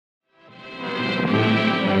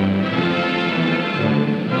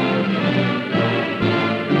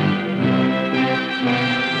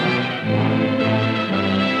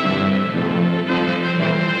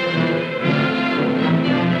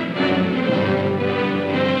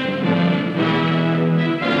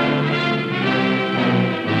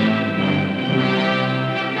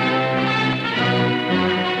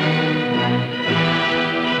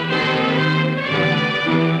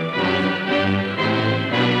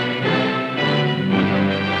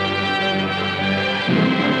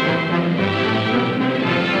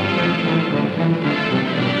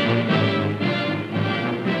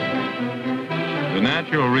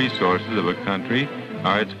resources of a country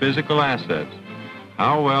are its physical assets.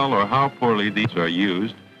 How well or how poorly these are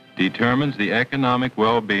used determines the economic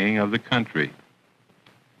well-being of the country.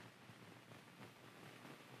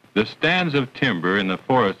 The stands of timber in the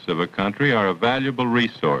forests of a country are a valuable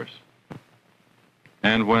resource,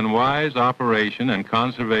 and when wise operation and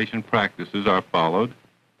conservation practices are followed,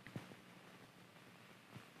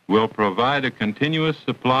 will provide a continuous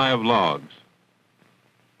supply of logs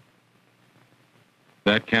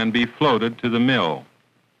that can be floated to the mill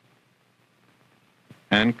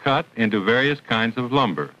and cut into various kinds of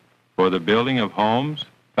lumber for the building of homes,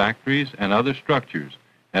 factories, and other structures,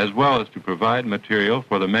 as well as to provide material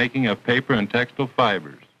for the making of paper and textile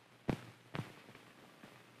fibers.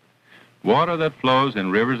 Water that flows in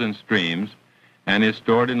rivers and streams and is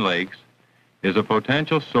stored in lakes is a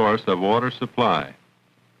potential source of water supply.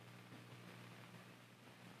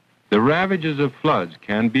 The ravages of floods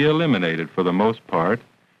can be eliminated for the most part,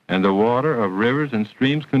 and the water of rivers and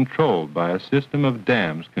streams controlled by a system of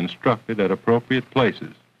dams constructed at appropriate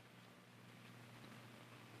places.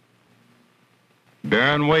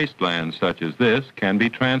 Barren wastelands such as this can be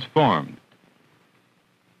transformed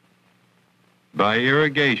by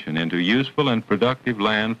irrigation into useful and productive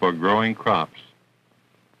land for growing crops.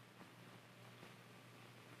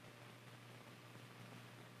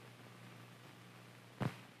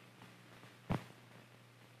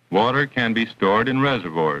 Water can be stored in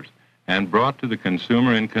reservoirs and brought to the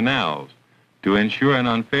consumer in canals to ensure an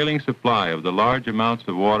unfailing supply of the large amounts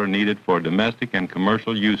of water needed for domestic and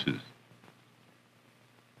commercial uses,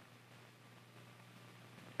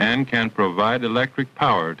 and can provide electric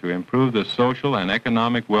power to improve the social and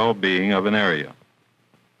economic well-being of an area.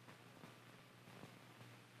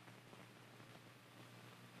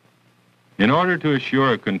 In order to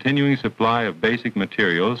assure a continuing supply of basic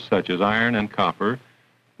materials such as iron and copper,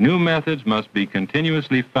 new methods must be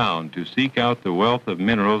continuously found to seek out the wealth of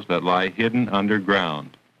minerals that lie hidden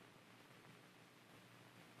underground.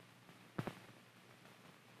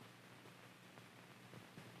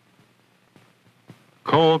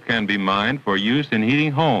 Coal can be mined for use in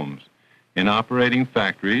heating homes, in operating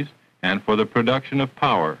factories, and for the production of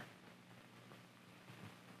power.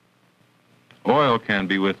 Oil can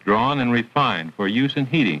be withdrawn and refined for use in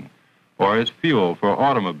heating, or as fuel for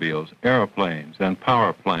automobiles, airplanes, and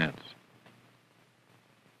power plants.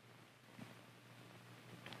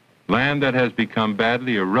 Land that has become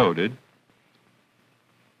badly eroded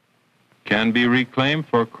can be reclaimed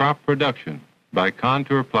for crop production by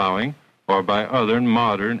contour plowing or by other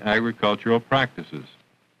modern agricultural practices.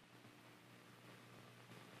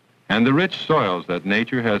 And the rich soils that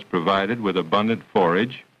nature has provided with abundant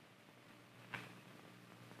forage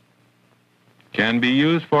can be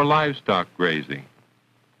used for livestock grazing,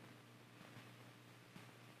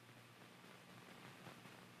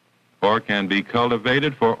 or can be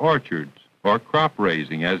cultivated for orchards or crop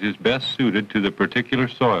raising as is best suited to the particular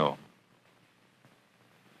soil.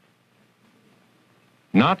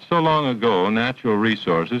 Not so long ago, natural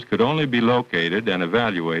resources could only be located and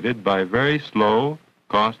evaluated by very slow,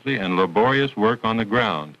 costly, and laborious work on the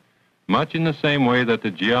ground, much in the same way that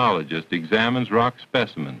the geologist examines rock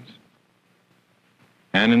specimens,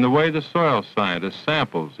 and in the way the soil scientist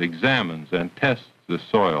samples, examines, and tests the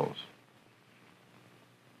soils.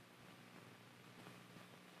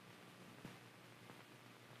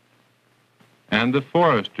 And the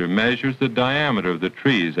forester measures the diameter of the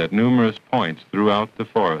trees at numerous points throughout the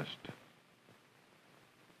forest.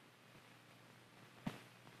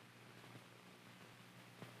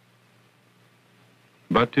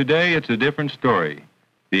 But today it's a different story.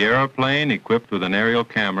 The airplane, equipped with an aerial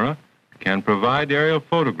camera, can provide aerial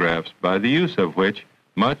photographs by the use of which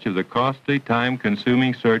much of the costly,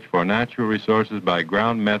 time-consuming search for natural resources by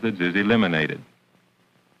ground methods is eliminated.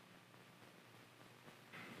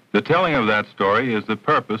 The telling of that story is the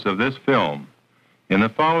purpose of this film. In the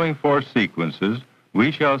following 4 sequences,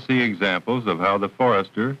 we shall see examples of how the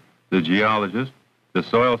forester, the geologist, the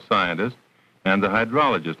soil scientist, and the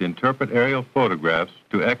hydrologist interpret aerial photographs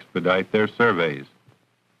to expedite their surveys.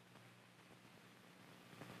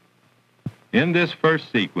 In this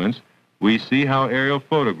first sequence, we see how aerial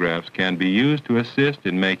photographs can be used to assist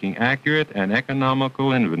in making accurate and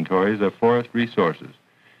economical inventories of forest resources,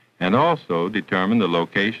 and also determine the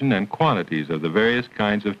location and quantities of the various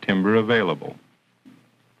kinds of timber available.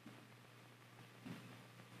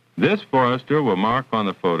 This forester will mark on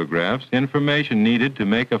the photographs information needed to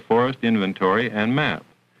make a forest inventory and map.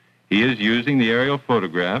 He is using the aerial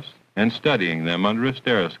photographs and studying them under a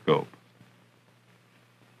stereoscope.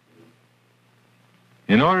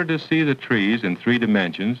 In order to see the trees in 3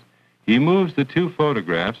 dimensions, He moves the two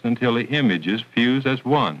photographs until the images fuse as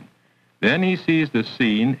one. Then he sees the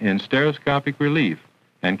scene in stereoscopic relief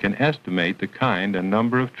and can estimate the kind and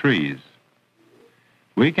number of trees.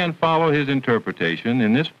 We can follow his interpretation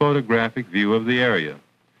in this photographic view of the area.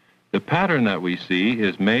 The pattern that we see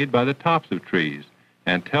is made by the tops of trees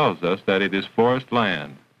and tells us that it is forest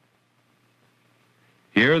land.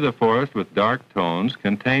 Here, the forest with dark tones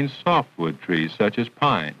contains softwood trees such as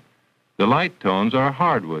pine. The light tones are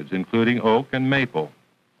hardwoods, including oak and maple.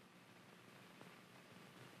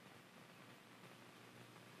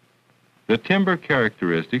 The timber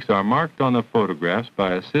characteristics are marked on the photographs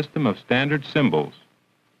by a system of standard symbols.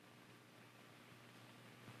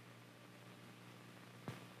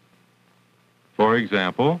 For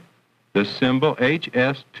example, the symbol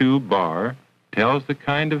HS2 bar tells the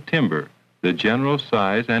kind of timber, the general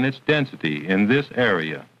size, and its density in this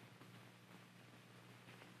area.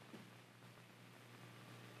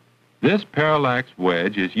 This parallax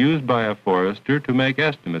wedge is used by a forester to make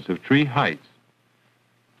estimates of tree heights.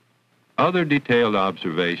 Other detailed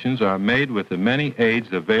observations are made with the many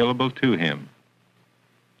aids available to him.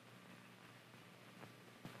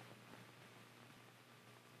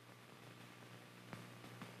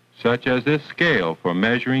 Such as this scale for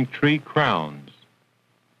measuring tree crowns.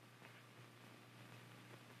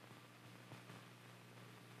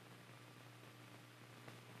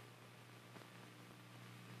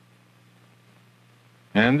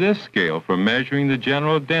 And this scale for measuring the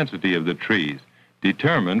general density of the trees,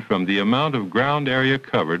 determined from the amount of ground area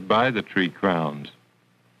covered by the tree crowns.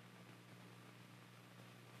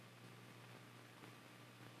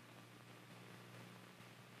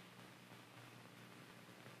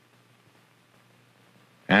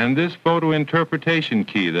 And this photo interpretation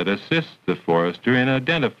key that assists the forester in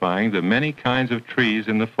identifying the many kinds of trees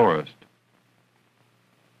in the forest.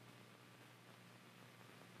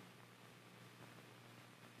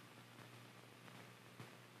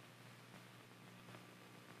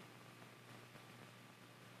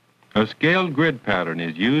 A scaled grid pattern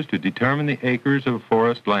is used to determine the acres of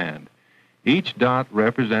forest land. Each dot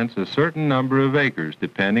represents a certain number of acres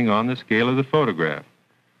depending on the scale of the photograph.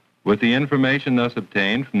 With the information thus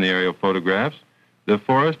obtained from the aerial photographs, the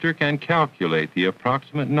forester can calculate the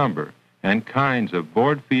approximate number and kinds of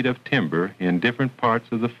board feet of timber in different parts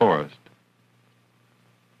of the forest.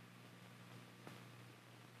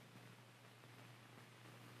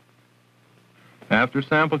 After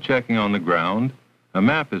sample checking on the ground, a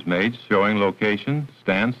map is made showing location,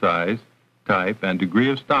 stand size, type, and degree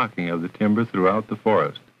of stocking of the timber throughout the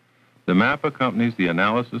forest. The map accompanies the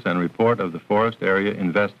analysis and report of the forest area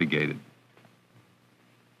investigated.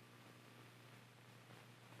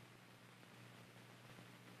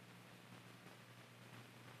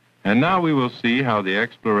 And now we will see how the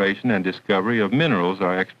exploration and discovery of minerals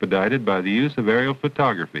are expedited by the use of aerial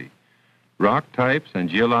photography. Rock types and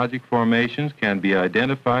geologic formations can be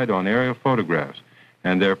identified on aerial photographs,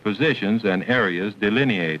 and their positions and areas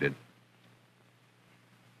delineated.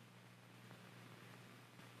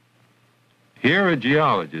 Here a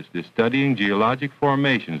geologist is studying geologic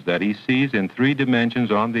formations that he sees in 3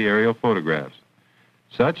 dimensions on the aerial photographs.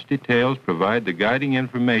 Such details provide the guiding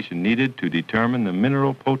information needed to determine the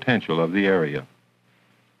mineral potential of the area.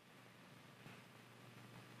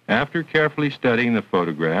 After carefully studying the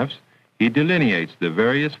photographs, he delineates the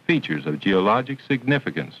various features of geologic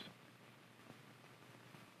significance.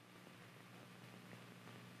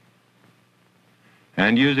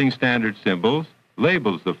 And using standard symbols,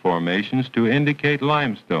 labels the formations to indicate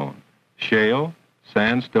limestone, shale,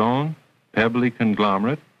 sandstone, pebbly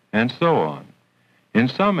conglomerate, and so on. In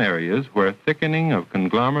some areas where thickening of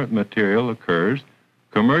conglomerate material occurs,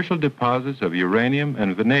 commercial deposits of uranium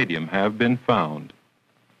and vanadium have been found.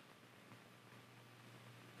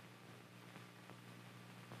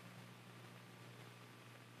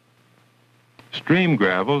 Stream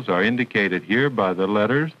gravels are indicated here by the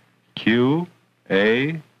letters Q,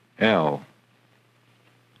 A, L.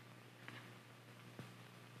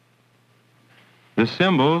 The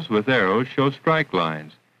symbols with arrows show strike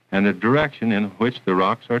lines and the direction in which the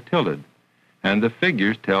rocks are tilted, and the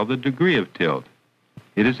figures tell the degree of tilt.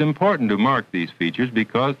 It is important to mark these features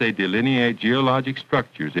because they delineate geologic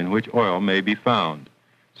structures in which oil may be found,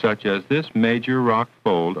 such as this major rock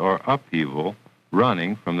fold or upheaval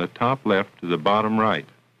running from the top left to the bottom right.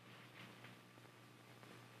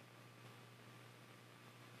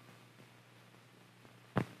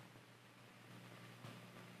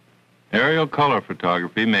 Aerial color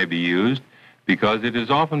photography may be used because it is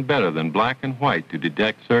often better than black and white to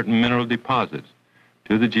detect certain mineral deposits.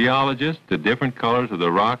 To the geologist, the different colors of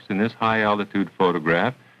the rocks in this high-altitude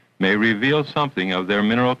photograph may reveal something of their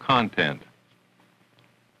mineral content,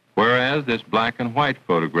 whereas this black and white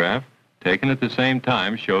photograph, taken at the same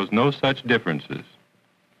time, shows no such differences.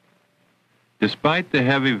 Despite the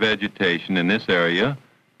heavy vegetation in this area,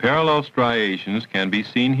 parallel striations can be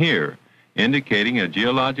seen here, indicating a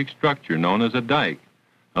geologic structure known as a dike,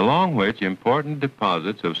 along which important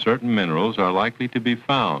deposits of certain minerals are likely to be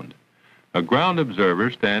found. A ground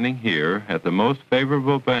observer standing here at the most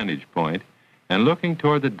favorable vantage point and looking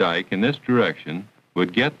toward the dike in this direction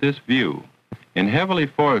would get this view. In heavily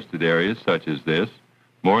forested areas such as this,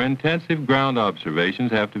 more intensive ground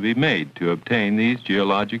observations have to be made to obtain these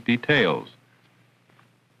geologic details.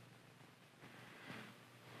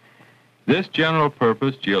 This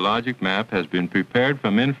general-purpose geologic map has been prepared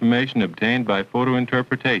from information obtained by photo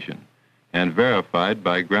interpretation and verified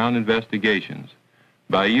by ground investigations.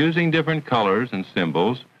 By using different colors and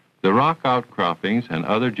symbols, the rock outcroppings and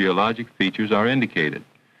other geologic features are indicated.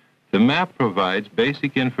 The map provides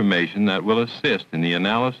basic information that will assist in the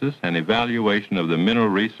analysis and evaluation of the mineral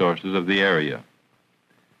resources of the area.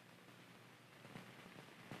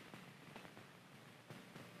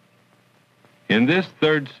 In this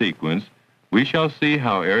third sequence, we shall see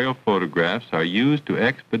how aerial photographs are used to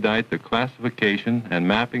expedite the classification and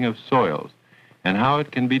mapping of soils, and how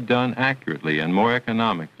it can be done accurately and more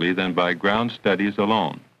economically than by ground studies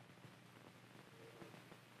alone.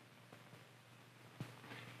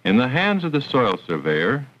 In the hands of the soil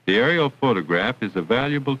surveyor, the aerial photograph is a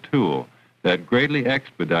valuable tool that greatly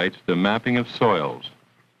expedites the mapping of soils.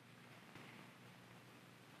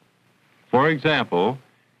 For example,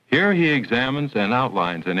 here he examines and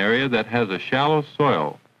outlines an area that has a shallow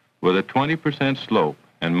soil with a 20% slope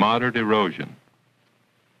and moderate erosion.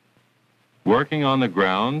 Working on the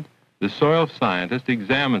ground, the soil scientist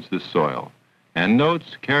examines the soil and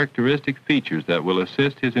notes characteristic features that will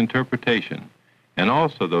assist his interpretation, and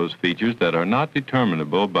also those features that are not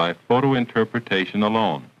determinable by photo interpretation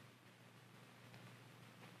alone.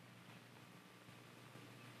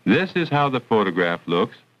 This is how the photograph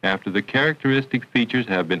looks after the characteristic features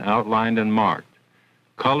have been outlined and marked.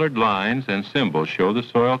 Colored lines and symbols show the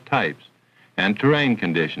soil types and terrain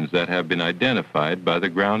conditions that have been identified by the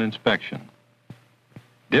ground inspection.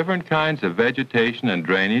 Different kinds of vegetation and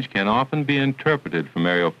drainage can often be interpreted from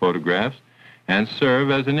aerial photographs and serve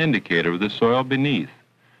as an indicator of the soil beneath.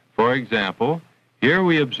 For example, here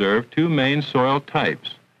we observe two main soil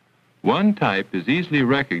types. One type is easily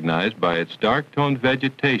recognized by its dark-toned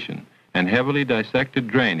vegetation and heavily dissected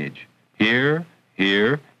drainage, here,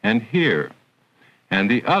 here, and here, and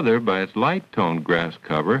the other by its light-toned grass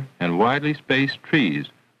cover and widely spaced trees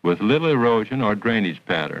with little erosion or drainage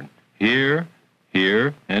pattern, here,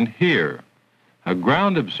 here, and here. A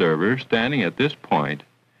ground observer standing at this point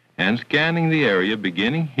and scanning the area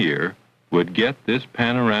beginning here would get this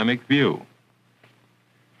panoramic view.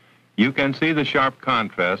 You can see the sharp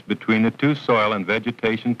contrast between the two soil and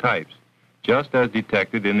vegetation types, just as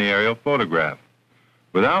detected in the aerial photograph.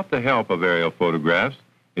 Without the help of aerial photographs,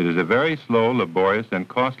 it is a very slow, laborious, and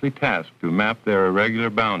costly task to map their irregular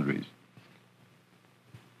boundaries.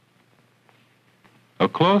 A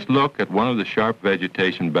close look at one of the sharp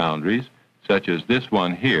vegetation boundaries, such as this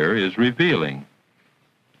one here, is revealing.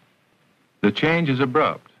 The change is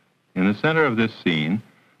abrupt. In the center of this scene,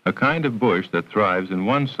 a kind of bush that thrives in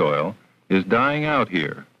one soil is dying out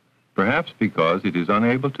here, perhaps because it is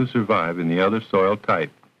unable to survive in the other soil type.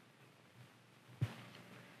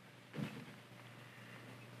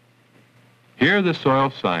 Here the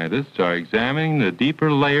soil scientists are examining the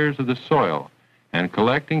deeper layers of the soil and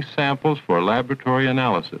collecting samples for laboratory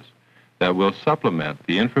analysis that will supplement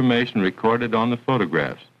the information recorded on the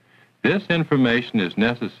photographs. This information is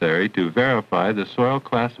necessary to verify the soil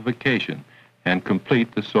classification and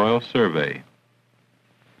complete the soil survey.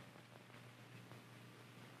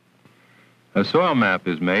 A soil map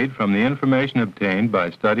is made from the information obtained by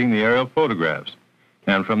studying the aerial photographs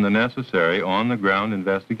and from the necessary on-the-ground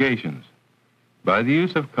investigations. By the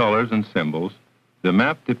use of colors and symbols, the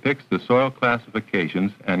map depicts the soil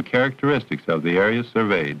classifications and characteristics of the area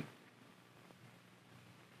surveyed.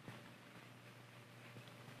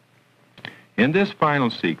 In this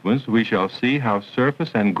final sequence, we shall see how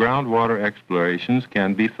surface and groundwater explorations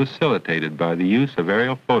can be facilitated by the use of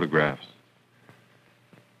aerial photographs.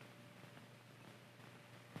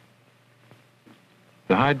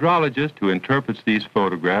 The hydrologist who interprets these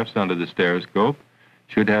photographs under the stereoscope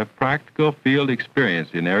should have practical field experience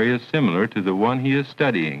in areas similar to the one he is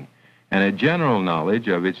studying and a general knowledge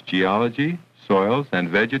of its geology, soils, and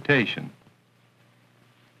vegetation.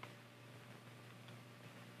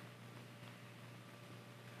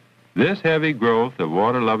 This heavy growth of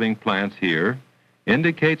water-loving plants here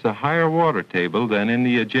indicates a higher water table than in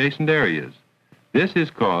the adjacent areas. This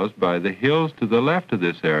is caused by the hills to the left of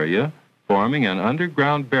this area forming an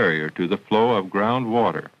underground barrier to the flow of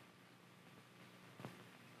groundwater.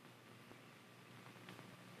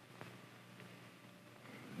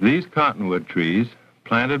 These cottonwood trees,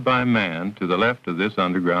 planted by man to the left of this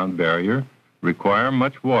underground barrier, require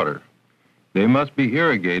much water. They must be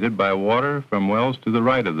irrigated by water from wells to the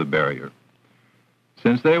right of the barrier.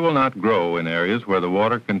 Since they will not grow in areas where the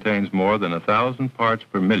water contains more than 1,000 parts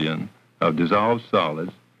per million of dissolved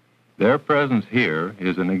solids, their presence here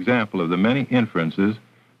is an example of the many inferences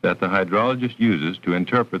that the hydrologist uses to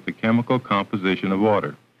interpret the chemical composition of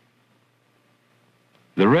water.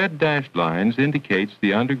 The red dashed lines indicates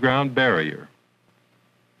the underground barrier.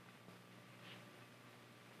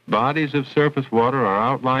 Bodies of surface water are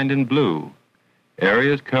outlined in blue.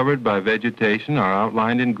 Areas covered by vegetation are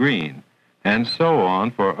outlined in green, and so on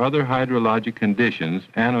for other hydrologic conditions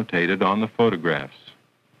annotated on the photographs.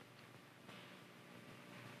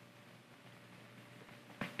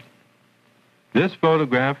 This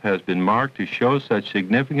photograph has been marked to show such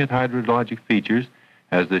significant hydrologic features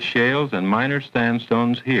as the shales and minor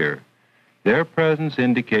sandstones here. Their presence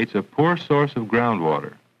indicates a poor source of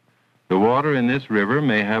groundwater. The water in this river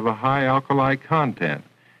may have a high alkali content,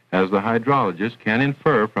 as the hydrologist can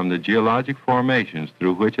infer from the geologic formations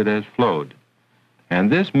through which it has flowed. And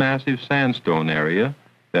this massive sandstone area,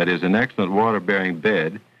 that is an excellent water-bearing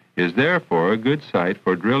bed, is therefore a good site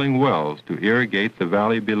for drilling wells to irrigate the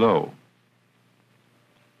valley below.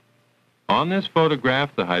 On this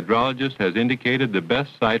photograph, the hydrologist has indicated the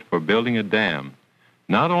best site for building a dam,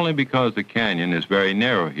 not only because the canyon is very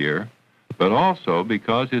narrow here, but also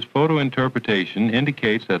because his photo interpretation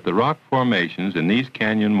indicates that the rock formations in these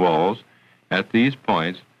canyon walls at these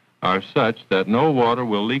points are such that no water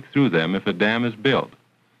will leak through them if a dam is built.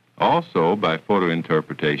 Also, by photo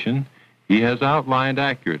interpretation, he has outlined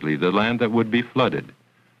accurately the land that would be flooded.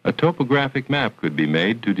 A topographic map could be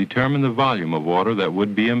made to determine the volume of water that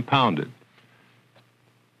would be impounded.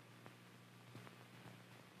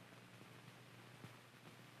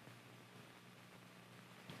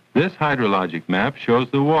 This hydrologic map shows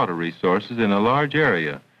the water resources in a large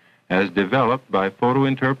area as developed by photo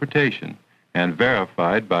interpretation and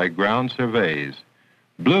verified by ground surveys.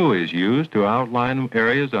 Blue is used to outline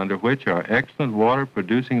areas under which are excellent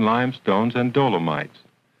water-producing limestones and dolomites.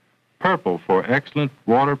 Purple for excellent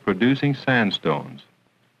water-producing sandstones.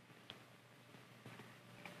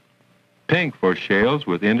 Pink for shales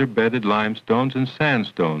with interbedded limestones and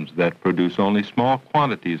sandstones that produce only small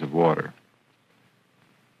quantities of water.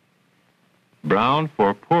 Brown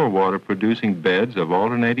for poor water-producing beds of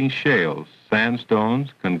alternating shales, sandstones,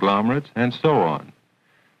 conglomerates, and so on.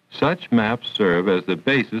 Such maps serve as the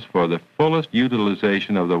basis for the fullest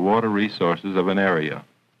utilization of the water resources of an area.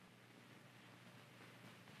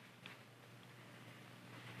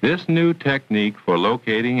 This new technique for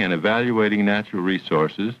locating and evaluating natural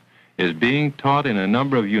resources is being taught in a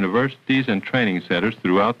number of universities and training centers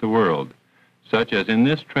throughout the world, such as in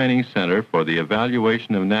this training center for the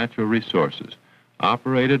evaluation of natural resources,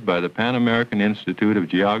 operated by the Pan American Institute of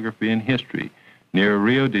Geography and History near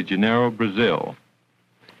Rio de Janeiro, Brazil.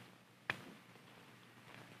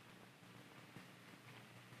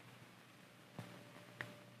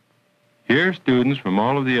 Here, students from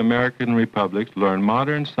all of the American republics learn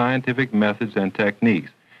modern scientific methods and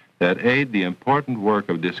techniques that aid the important work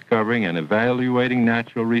of discovering and evaluating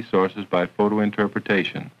natural resources by photo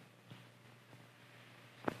interpretation.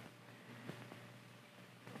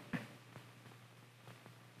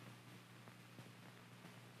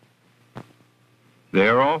 They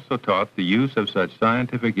are also taught the use of such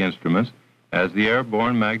scientific instruments as the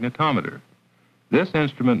airborne magnetometer. This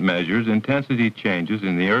instrument measures intensity changes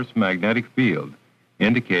in the Earth's magnetic field,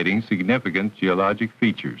 indicating significant geologic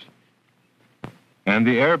features. And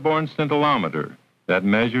the airborne scintillometer that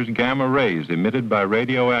measures gamma rays emitted by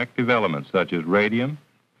radioactive elements such as radium,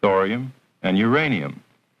 thorium, and uranium.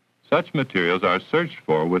 Such materials are searched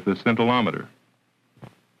for with the scintillometer.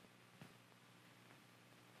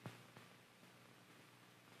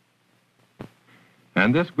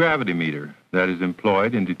 And this gravitymeter that is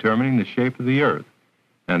employed in determining the shape of the Earth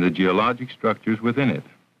and the geologic structures within it.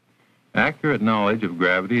 Accurate knowledge of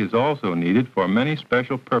gravity is also needed for many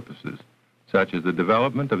special purposes, such as the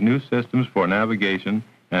development of new systems for navigation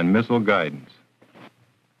and missile guidance.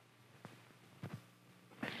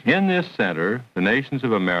 In this center, the nations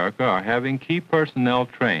of America are having key personnel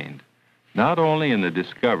trained, not only in the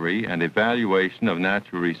discovery and evaluation of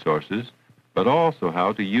natural resources, but also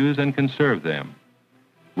how to use and conserve them.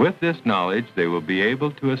 With this knowledge, they will be able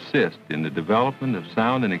to assist in the development of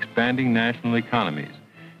sound and expanding national economies,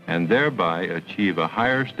 and thereby achieve a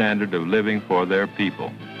higher standard of living for their people.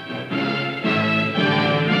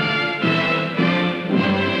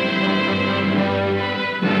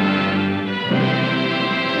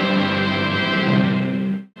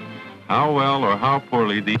 How well or how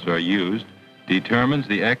poorly these are used determines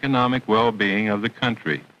the economic well-being of the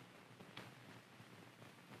country.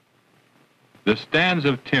 The stands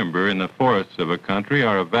of timber in the forests of a country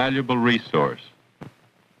are a valuable resource,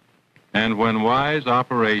 and when wise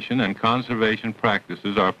operation and conservation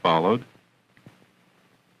practices are followed,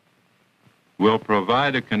 will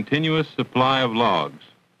provide a continuous supply of logs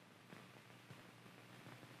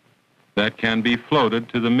that can be floated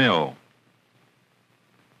to the mill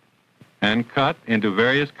and cut into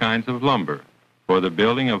various kinds of lumber for the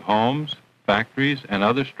building of homes, factories, and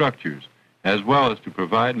other structures, as well as to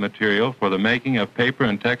provide material for the making of paper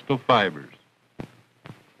and textile fibers.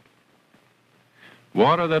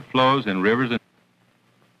 Water that flows in rivers and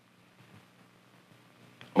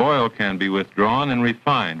oil can be withdrawn and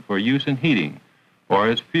refined for use in heating or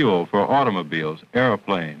as fuel for automobiles,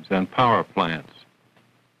 airplanes, and power plants.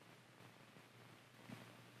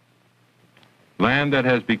 Land that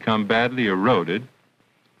has become badly eroded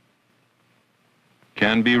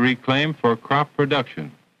can be reclaimed for crop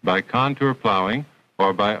production by contour plowing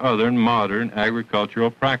or by other modern agricultural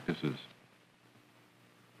practices.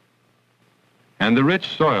 And the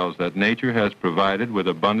rich soils that nature has provided with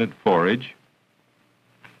abundant forage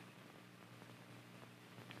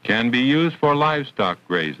can be used for livestock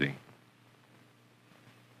grazing,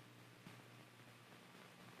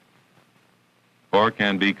 or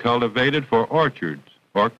can be cultivated for orchards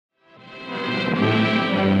or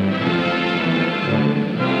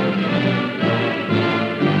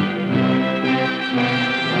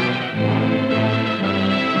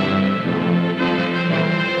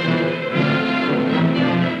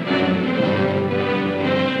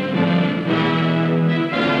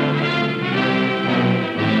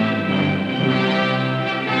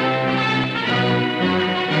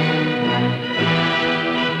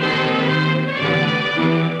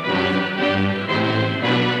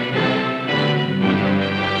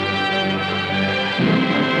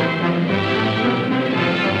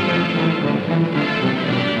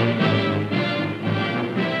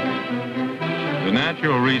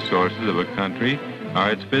resources of a country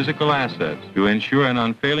are its physical assets to ensure an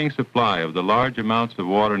unfailing supply of the large amounts of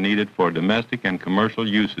water needed for domestic and commercial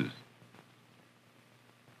uses,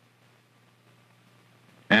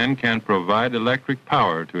 and can provide electric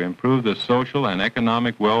power to improve the social and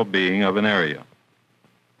economic well-being of an area.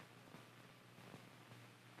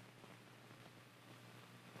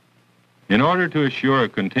 In order to assure a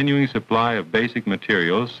continuing supply of basic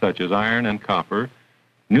materials such as iron and copper,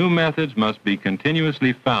 new methods must be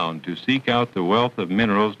continuously found to seek out the wealth of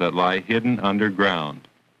minerals that lie hidden underground.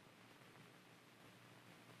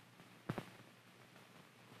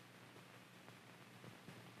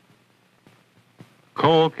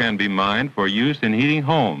 Coal can be mined for use in heating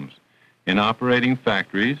homes, in operating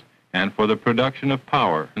factories, and for the production of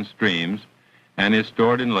power in streams, and is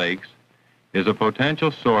stored in lakes, is a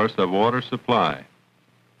potential source of water supply.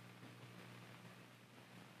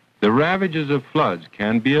 The ravages of floods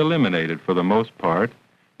can be eliminated for the most part,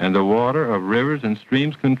 and the water of rivers and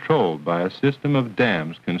streams controlled by a system of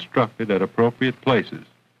dams constructed at appropriate places.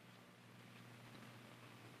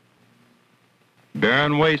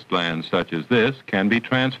 Barren wastelands such as this can be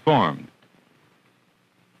transformed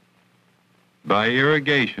by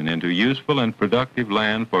irrigation into useful and productive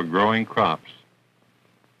land for growing crops.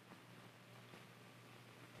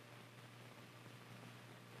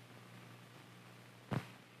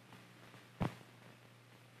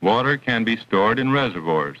 Water can be stored in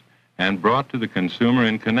reservoirs and brought to the consumer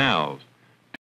in canals